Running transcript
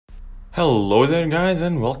Hello there guys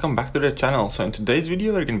and welcome back to the channel. So in today's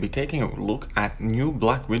video we're going to be taking a look at new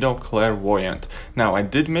Black Widow Voyant. Now I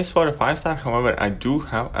did miss for a 5-star, however I do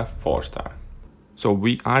have a 4-star. So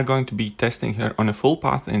we are going to be testing her on a full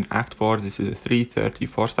path in Act 4. This is a 330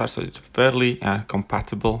 4-star, so it's fairly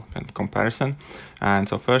compatible kind of comparison. And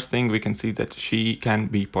so first thing we can see that she can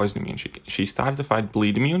be poison immune. She starts the fight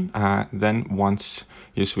bleed immune, then once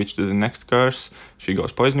you switch to the next curse, she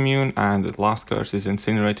goes poison immune, and the last curse is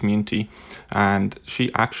incinerate immunity. And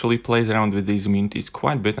she actually plays around with these immunities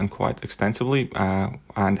quite a bit and quite extensively,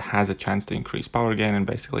 and has a chance to increase power gain and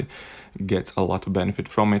basically gets a lot of benefit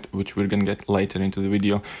from it, which we're gonna get later into the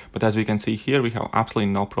video. But as we can see here, we have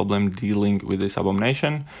absolutely no problem dealing with this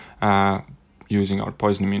abomination using our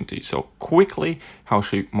poison immunity. So quickly, how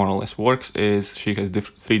she more or less works is she has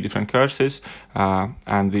three different curses,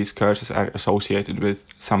 and these curses are associated with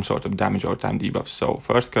some sort of damage or time debuffs. So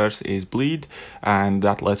first curse is bleed, and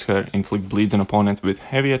that lets her inflict bleeds on opponent with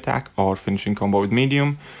heavy attack or finishing combo with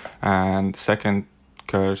medium. And second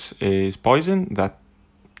curse is poison. That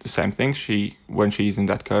the same thing, when she's in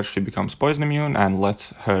that curse, she becomes poison immune and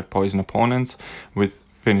lets her poison opponents with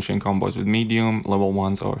finishing combos with medium, level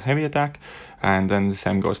 1s or heavy attack. And then the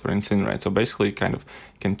same goes for incinerate. So basically kind of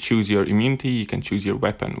you can choose your immunity, you can choose your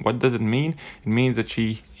weapon. What does it mean? It means that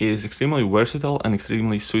she is extremely versatile and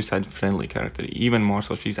extremely suicide friendly character. Even more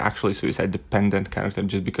so, she's actually suicide dependent character,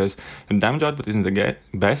 just because the damage output isn't the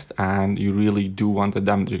best and you really do want the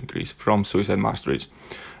damage increase from suicide masteries.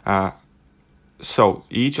 So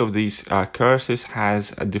each of these curses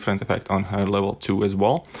has a different effect on her level 2 as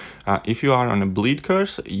well. If you are on a bleed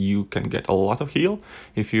curse, you can get a lot of heal.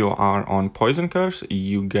 If you are on poison curse,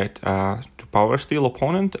 you get to power steal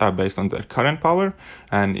opponent based on their current power.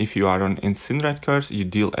 And if you are on incinerate curse, you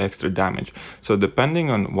deal extra damage. So depending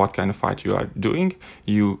on what kind of fight you are doing,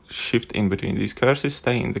 you shift in between these curses,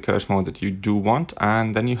 stay in the curse mode that you do want,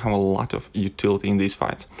 and then you have a lot of utility in these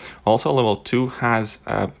fights. Also, level 2 has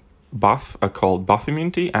a buff called buff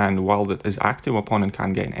immunity, and while that is active, opponent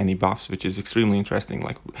can't gain any buffs, which is extremely interesting.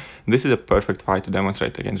 Like, this is a perfect fight to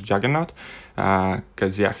demonstrate against Juggernaut,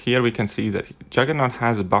 because yeah, here we can see that Juggernaut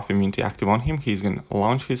has a buff immunity active on him. He's gonna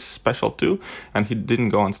launch his special too, and he didn't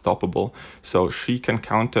go unstoppable, so she can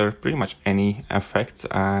counter pretty much any effects,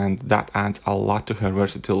 and that adds a lot to her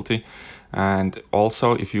versatility. And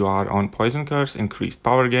also, if you are on poison curse, increased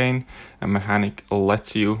power gain, a mechanic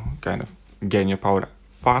lets you kind of gain your power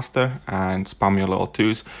faster and spam your level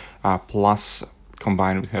 2s, plus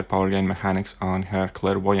combined with her power gain mechanics on her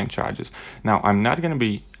clairvoyant charges. Now I'm not going to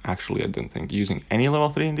be actually, I don't think, using any level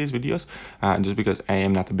 3 in these videos, just because A,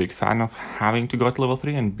 I'm not a big fan of having to go to level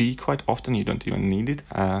 3, and B, quite often you don't even need it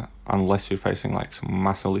unless you're facing like some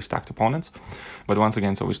massively stacked opponents. But once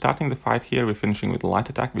again, so we're starting the fight here, we're finishing with light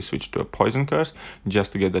attack, we switch to a poison curse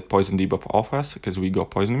just to get that poison debuff off us because we go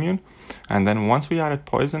poison immune. And then once we are at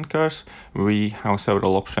poison curse, we have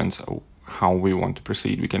several options how we want to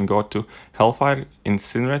proceed. We can go to Hellfire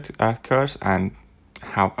Incinerate curse and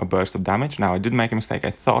have a burst of damage. Now I did make a mistake. I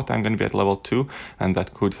thought I'm going to be at level 2 and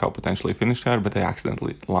that could help potentially finish her, but I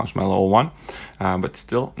accidentally launched my level 1. But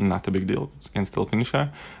still not a big deal, can still finish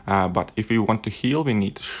her. But if we want to heal, we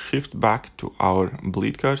need to shift back to our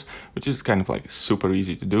bleed curse, which is kind of like super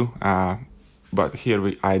easy to do. But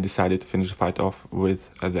here I decided to finish the fight off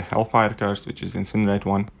with the Hellfire curse, which is Incinerate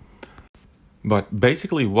one. But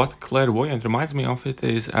basically what Clairvoyant reminds me of it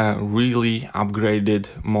is a really upgraded,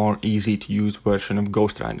 more easy to use version of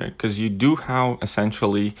Ghost Rider, because you do have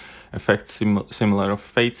essentially effects similar of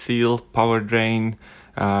Fate Seal, Power Drain,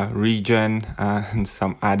 Regen, and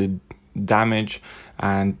some added damage.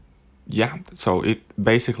 And yeah, so it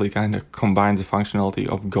basically kind of combines the functionality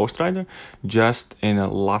of Ghost Rider just in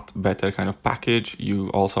a lot better kind of package. You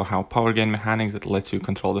also have power gain mechanics that lets you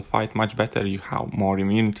control the fight much better. You have more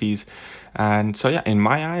immunities. And so yeah, in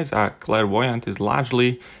my eyes, Clairvoyant is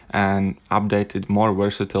largely an updated, more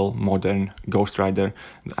versatile, modern Ghost Rider,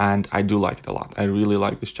 and I do like it a lot. I really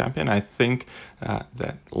like this champion. I think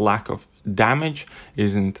the lack of damage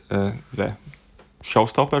isn't the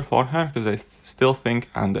showstopper for her, because I still think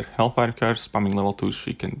under Hellfire curse, spamming level 2,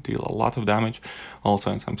 she can deal a lot of damage.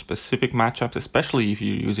 Also in some specific matchups, especially if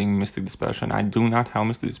you're using Mystic Dispersion. I do not have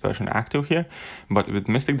Mystic Dispersion active here, but with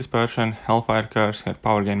Mystic Dispersion, Hellfire curse, her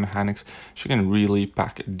power gain mechanics, she can really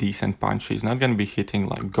pack a decent punch. She's not going to be hitting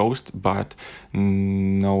like Ghost, but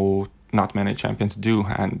not many champions do,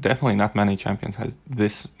 and definitely not many champions has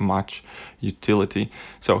this much utility.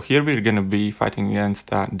 So here we're going to be fighting against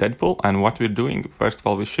Deadpool, and what we're doing, first of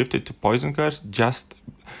all, we shifted to Poison Curse just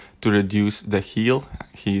to reduce the heal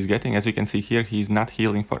he's getting. As we can see here, he's not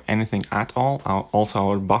healing for anything at all. Also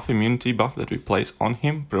our buff immunity buff that we place on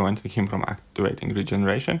him, preventing him from activating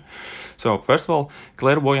regeneration. So first of all,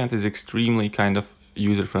 Clairvoyant is extremely kind of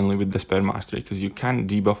user-friendly with Despair Mastery, because you can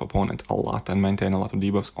debuff opponent a lot and maintain a lot of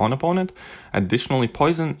debuffs on opponent. Additionally,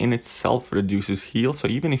 poison in itself reduces heal, so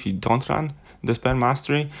even if you don't run Despair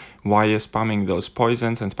Mastery, via spamming those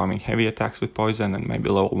poisons and spamming heavy attacks with poison and maybe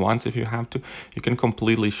level 1s if you have to, you can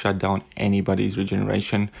completely shut down anybody's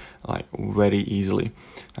regeneration like very easily.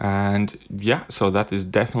 And yeah, so that is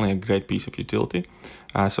definitely a great piece of utility.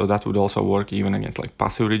 So that would also work even against like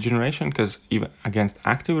passive regeneration, because even against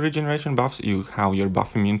active regeneration buffs you have your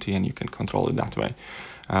buff immunity and you can control it that way.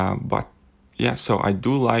 But yeah, so I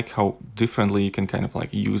do like how differently you can kind of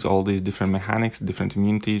like use all these different mechanics, different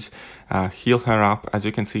immunities, heal her up. As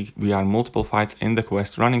you can see, we are multiple fights in the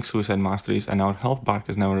quest running Suicide Masteries, and our health bar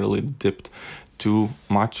has never really dipped too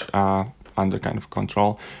much under kind of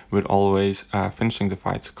control. We're always finishing the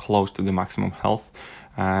fights close to the maximum health,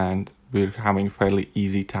 and we're having fairly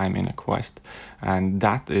easy time in a quest. And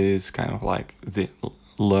that is kind of like the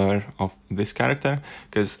lure of this character,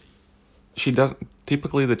 because she doesn't,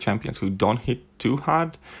 typically the champions who don't hit too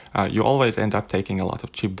hard, you always end up taking a lot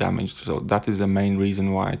of chip damage. So that is the main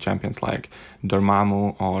reason why champions like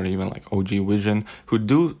Dormammu or even like OG Vision, who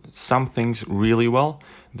do some things really well,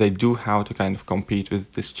 they do have to kind of compete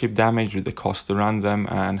with this chip damage, with the cost to run them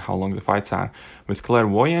and how long the fights are. With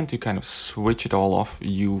Clairvoyant, you kind of switch it all off.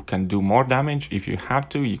 You can do more damage if you have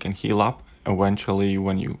to, you can heal up eventually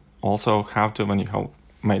when you also have to, when you have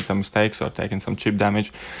made some mistakes or taken some chip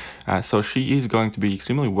damage. So she is going to be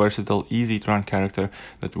extremely versatile, easy to run character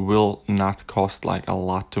that will not cost like a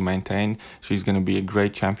lot to maintain. She's going to be a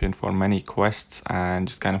great champion for many quests, and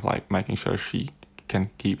just kind of like making sure she can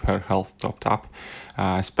keep her health topped up,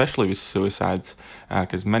 especially with suicides,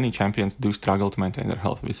 because many champions do struggle to maintain their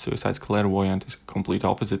health with suicides. Clairvoyant is complete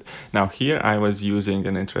opposite. Now here I was using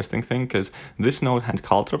an interesting thing, because this node had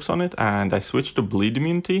caltrops on it, and I switched to bleed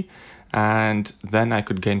immunity, and then I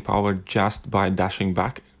could gain power just by dashing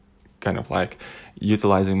back, kind of like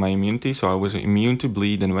utilizing my immunity. So I was immune to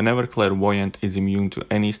bleed, and whenever Clairvoyant is immune to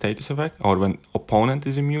any status effect, or when opponent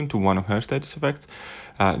is immune to one of her status effects,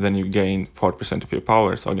 then you gain 4% of your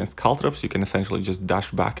power. So against caltrops, you can essentially just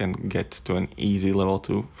dash back and get to an easy level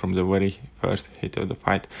 2 from the very first hit of the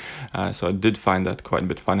fight. So I did find that quite a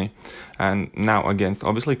bit funny. And now against,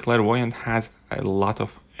 obviously Clairvoyant has a lot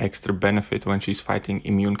of extra benefit when she's fighting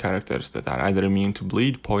immune characters that are either immune to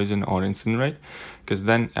bleed, poison, or incinerate, because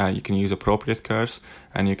then you can use appropriate curse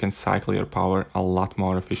and you can cycle your power a lot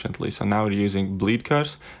more efficiently. So now we're using bleed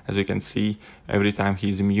curse. As you can see, every time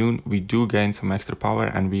he's immune, we do gain some extra power,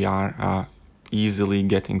 and we are easily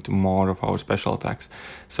getting to more of our special attacks.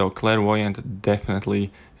 So Clairvoyant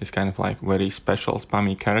definitely is kind of like very special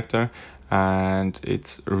spammy character, and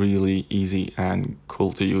it's really easy and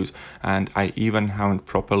cool to use. And I even haven't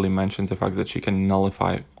properly mentioned the fact that she can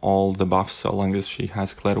nullify all the buffs so long as she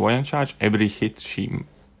has Clairvoyant charge. Every hit she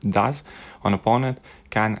does on opponent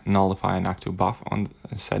can nullify an active buff on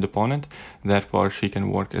said opponent. Therefore she can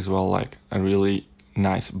work as well like a really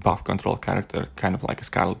nice buff control character, kind of like a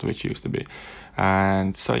Scarlet Witch used to be.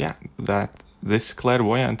 And so yeah, this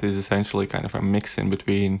Clairvoyant is essentially kind of a mix in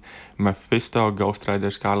between Mephisto, Ghost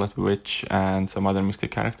Rider, Scarlet Witch, and some other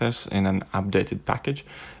mystic characters in an updated package.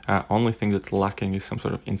 Only thing that's lacking is some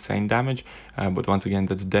sort of insane damage, but once again,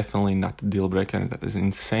 that's definitely not a deal breaker. That is an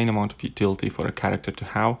insane amount of utility for a character to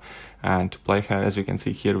have and to play her. As we can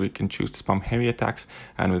see here, we can choose to spam heavy attacks,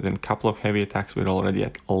 and within a couple of heavy attacks, we're already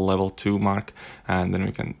at a level 2 mark, and then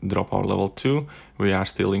we can drop our level 2. We are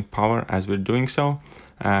stealing power as we're doing so.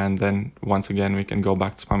 And then once again, we can go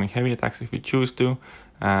back to spamming heavy attacks if we choose to,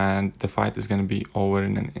 and the fight is going to be over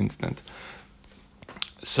in an instant.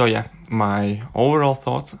 So yeah, my overall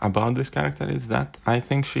thoughts about this character is that I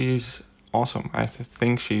think she's awesome. I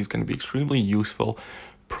think she's going to be extremely useful,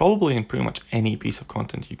 probably in pretty much any piece of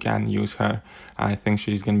content you can use her. I think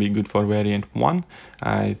she's going to be good for Variant 1.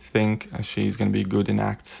 I think she's going to be good in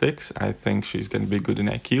Act 6. I think she's going to be good in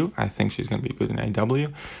AQ. I think she's going to be good in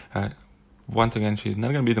AW. Once again, she's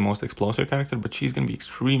not going to be the most explosive character, but she's going to be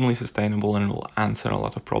extremely sustainable and will answer a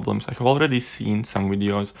lot of problems. I have already seen some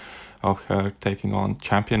videos of her taking on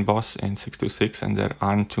champion boss in 626, and there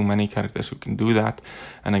aren't too many characters who can do that.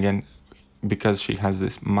 And again, because she has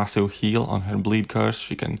this massive heal on her bleed curse,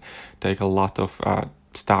 she can take a lot of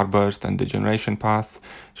Starburst and Degeneration Path.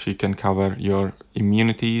 She can cover your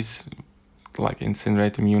immunities like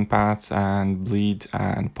incinerate immune paths and bleed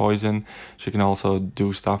and poison. She can also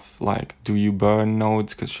do stuff like do you burn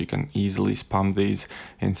nodes, because she can easily spam these,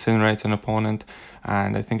 incinerates an opponent.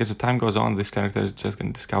 And I think as the time goes on, this character is just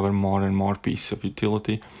going to discover more and more pieces of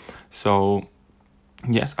utility. So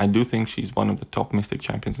yes, I do think she's one of the top Mystic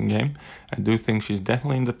champions in game. I do think she's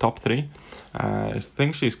definitely in the top 3. I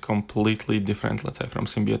think she's completely different, let's say, from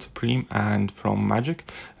Symbiote Supreme and from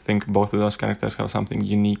Magic. I think both of those characters have something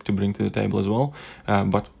unique to bring to the table as well.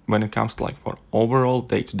 But when it comes to like for overall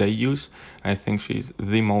day-to-day use, I think she's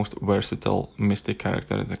the most versatile Mystic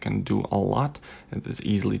character that can do a lot. It is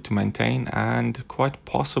easily to maintain, and quite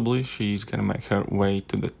possibly she's gonna make her way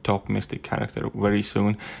to the top Mystic character very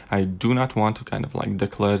soon. I do not want to kind of like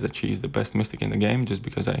declare that she's the best Mystic in the game, just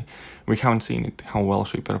because we haven't seen it, how well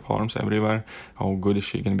she performs everywhere, how good is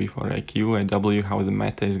she gonna be for AQ, AW, how the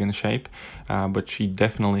meta is gonna shape, but she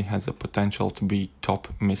definitely has a potential to be top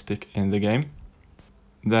Mystic in the game.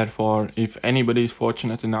 Therefore, if anybody is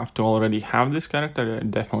fortunate enough to already have this character, I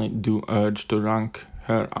definitely do urge to rank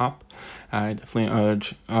her up. I definitely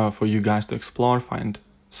urge for you guys to explore, find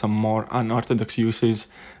some more unorthodox uses.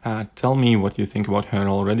 Tell me what you think about her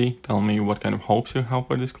already. Tell me what kind of hopes you have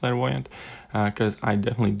for this clairvoyant, because I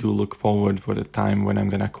definitely do look forward for the time when I'm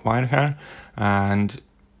gonna acquire her. And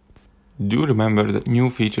do remember that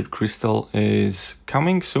new featured crystal is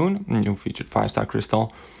coming soon, new featured 5-star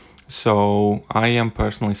crystal. So I am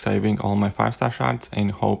personally saving all my 5-star shards in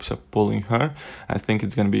hopes of pulling her. I think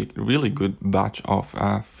it's going to be a really good batch of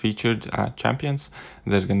featured champions.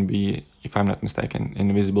 There's going to be, if I'm not mistaken,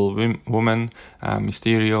 Invisible Woman,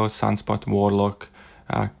 Mysterio, Sunspot, Warlock,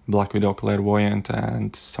 Black Widow, Clairvoyant,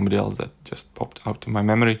 and somebody else that just popped out to my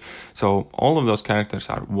memory. So all of those characters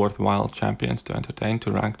are worthwhile champions to entertain,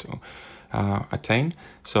 to rank, to attain.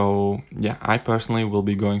 So yeah, I personally will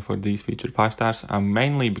be going for these featured 5-stars,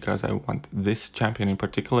 mainly because I want this champion in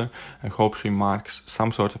particular. I hope she marks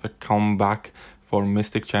some sort of a comeback for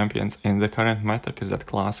Mystic champions in the current meta, because that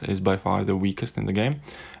class is by far the weakest in the game,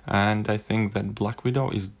 and I think that Black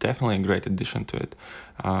Widow is definitely a great addition to it.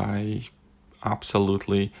 I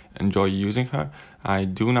absolutely enjoy using her. I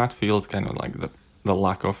do not feel it's kind of like the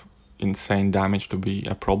lack of insane damage to be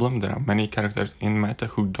a problem. There are many characters in meta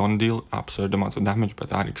who don't deal absurd amounts of damage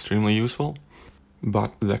but are extremely useful.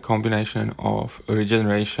 But the combination of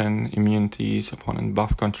regeneration, immunities, opponent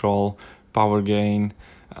buff control, power gain,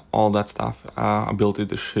 all that stuff, ability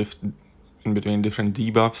to shift in between different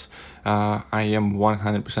debuffs, I am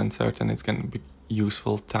 100% certain it's going to be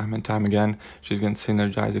useful time and time again. She's going to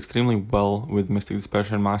synergize extremely well with Mystic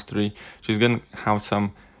Dispersion Mastery. She's going to have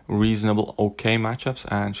some reasonable okay matchups,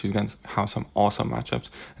 and she's going to have some awesome matchups.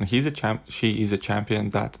 And she is a champion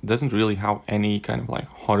that doesn't really have any kind of like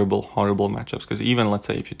horrible matchups, because even let's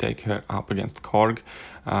say if you take her up against Korg,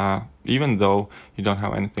 even though you don't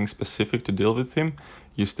have anything specific to deal with him,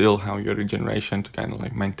 you still have your regeneration to kind of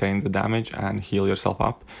like maintain the damage and heal yourself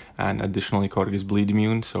up. And additionally, Korg is bleed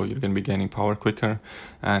immune, so you're going to be gaining power quicker,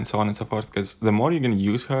 and so on and so forth, because the more you're going to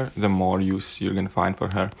use her, the more use you're going to find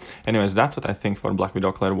for her. Anyways, that's what I think for Black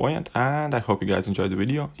Widow Clairvoyant, and I hope you guys enjoyed the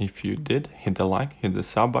video. If you did, hit the like, hit the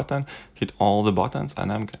sub button, hit all the buttons,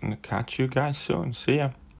 and I'm going to catch you guys soon. See ya!